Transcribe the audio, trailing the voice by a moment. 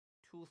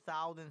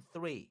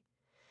2003.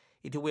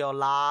 It will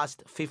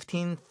last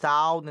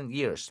 15,000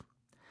 years.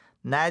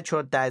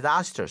 Natural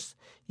disasters,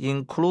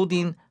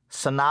 including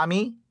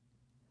tsunami,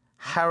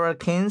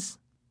 hurricanes,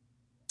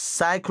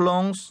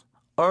 cyclones,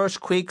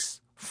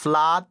 earthquakes,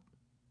 flood,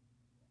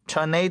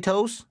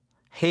 tornadoes,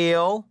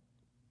 hail,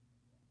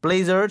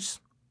 blizzards,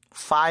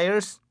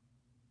 fires,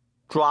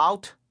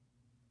 drought,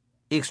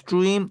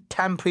 extreme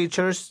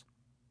temperatures,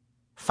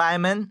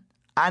 famine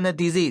and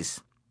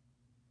disease,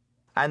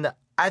 and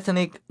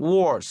ethnic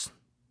wars,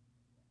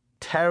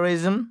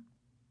 terrorism,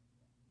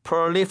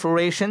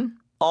 proliferation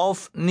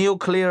of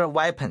nuclear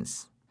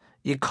weapons,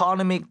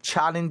 economic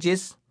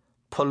challenges,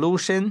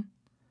 pollution,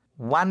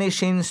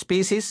 vanishing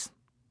species,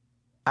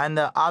 and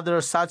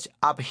other such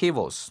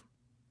upheavals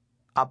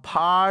are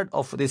part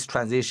of this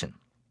transition.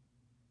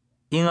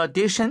 In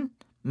addition,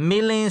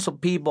 millions of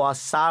people are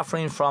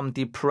suffering from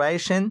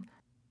depression,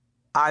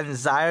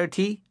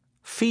 anxiety,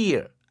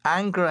 fear,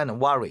 anger, and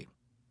worry.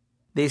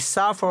 They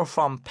suffer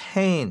from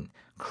pain,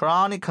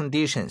 chronic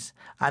conditions,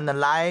 and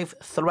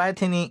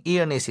life-threatening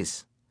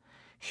illnesses.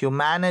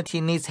 Humanity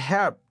needs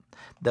help.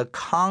 The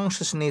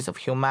consciousness of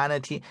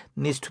humanity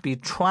needs to be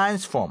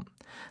transformed.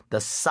 The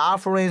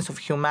sufferings of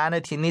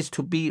humanity needs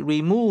to be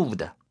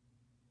removed.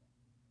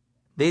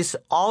 These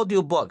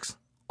audiobooks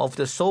of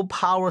the Soul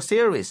Power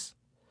series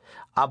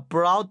are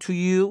brought to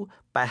you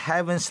by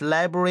Heaven's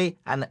Library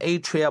and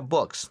Atria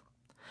Books.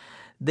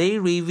 They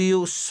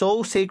reveal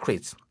soul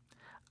secrets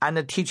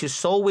and teach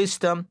soul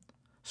wisdom,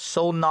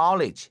 soul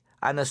knowledge,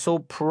 and soul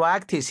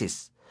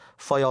practices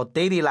for your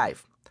daily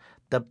life.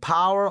 The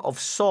power of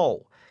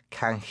soul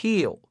can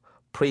heal,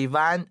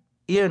 prevent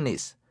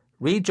illness,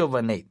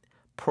 rejuvenate,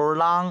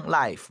 prolong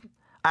life,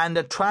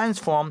 and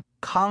transform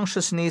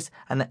consciousness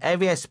and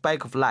every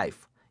aspect of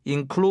life,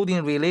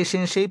 including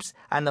relationships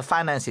and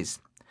finances.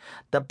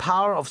 The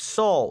power of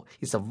soul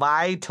is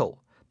vital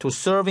to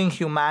serving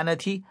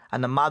humanity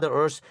and Mother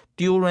Earth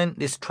during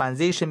this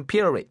transition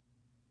period.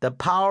 The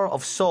power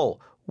of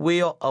soul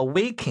will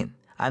awaken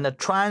and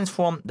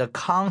transform the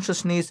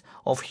consciousness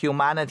of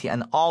humanity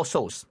and all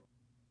souls.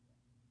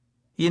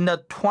 In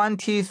the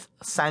 20th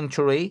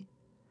century,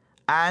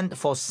 and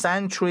for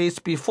centuries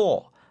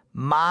before,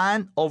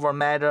 mind over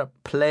matter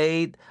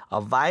played a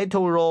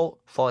vital role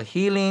for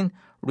healing,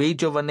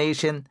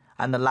 rejuvenation,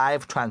 and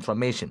life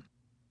transformation.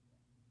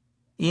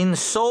 In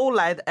Soul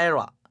Light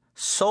era,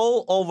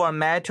 soul over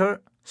matter,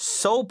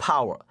 soul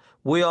power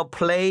will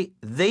play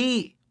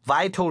the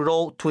vital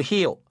role to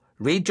heal,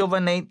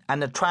 rejuvenate,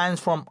 and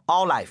transform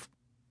all life.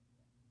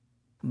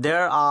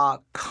 There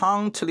are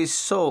countless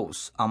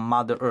souls on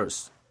Mother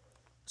Earth.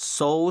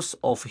 Souls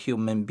of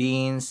human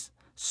beings,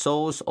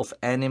 souls of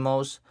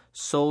animals,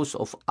 souls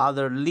of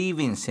other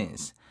living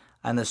things,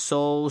 and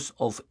souls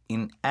of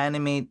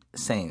inanimate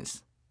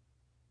things.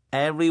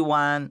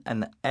 Everyone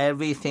and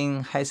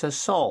everything has a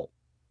soul.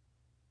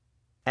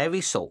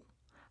 Every soul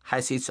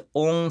has its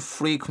own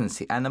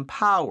frequency and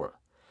power.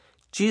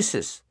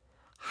 Jesus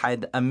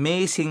had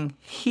amazing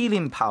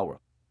healing power.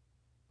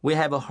 We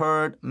have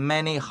heard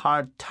many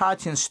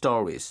heart-touching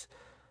stories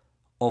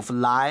of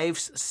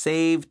lives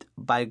saved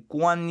by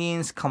Guan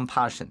Yin's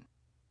compassion.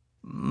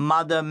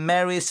 Mother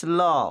Mary's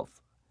love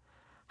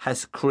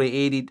has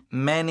created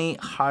many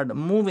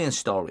heart-moving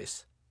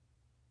stories.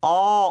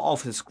 All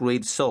of these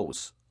great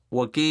souls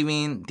were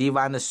given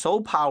divine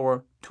soul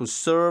power to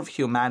serve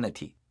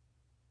humanity.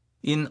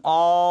 In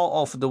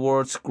all of the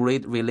world's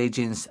great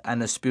religions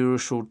and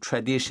spiritual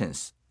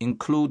traditions,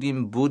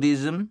 including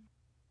Buddhism,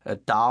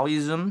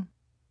 Taoism,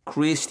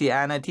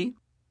 Christianity,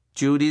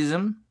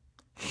 Judaism,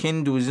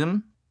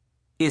 Hinduism,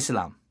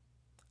 Islam,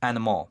 and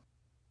more,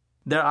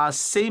 there are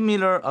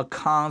similar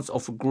accounts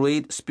of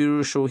great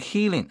spiritual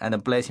healing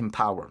and blessing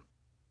power.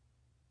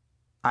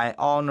 I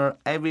honor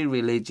every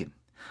religion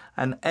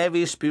and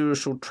every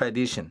spiritual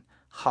tradition.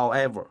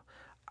 However,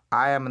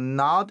 I am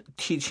not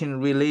teaching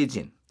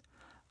religion.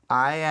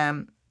 I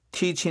am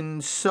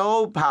teaching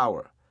soul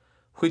power,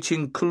 which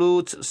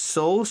includes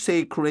soul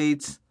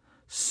secrets,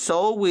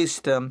 soul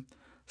wisdom,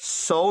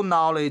 soul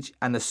knowledge,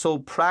 and soul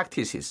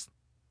practices.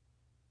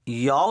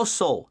 Your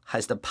soul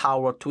has the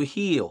power to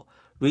heal,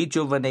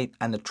 rejuvenate,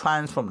 and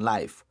transform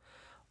life.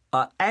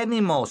 An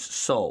animal's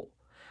soul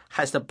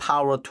has the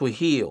power to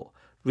heal,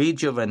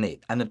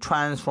 rejuvenate, and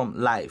transform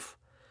life.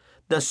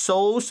 The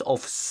souls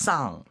of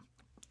sun,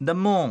 the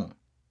moon,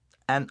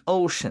 an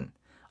ocean,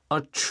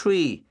 a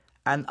tree,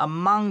 and a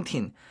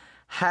mountain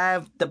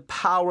have the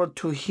power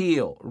to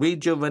heal,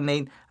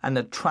 rejuvenate,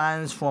 and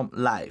transform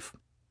life.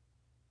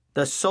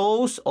 The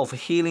souls of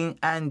healing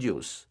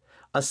angels,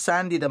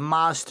 ascended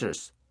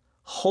masters,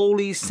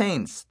 holy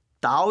saints,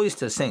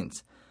 Taoist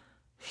saints,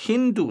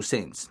 Hindu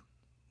saints,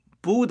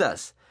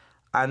 Buddhas,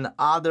 and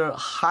other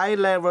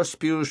high-level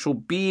spiritual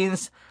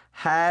beings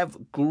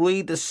have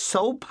great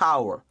soul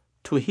power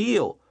to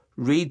heal,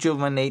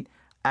 rejuvenate,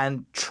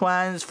 and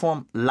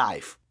transform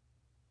life.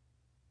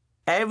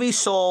 Every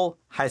soul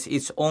has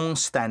its own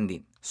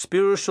standing.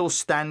 Spiritual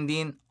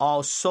standing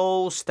or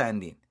soul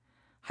standing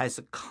has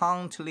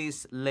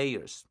countless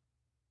layers.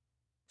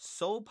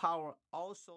 Soul power also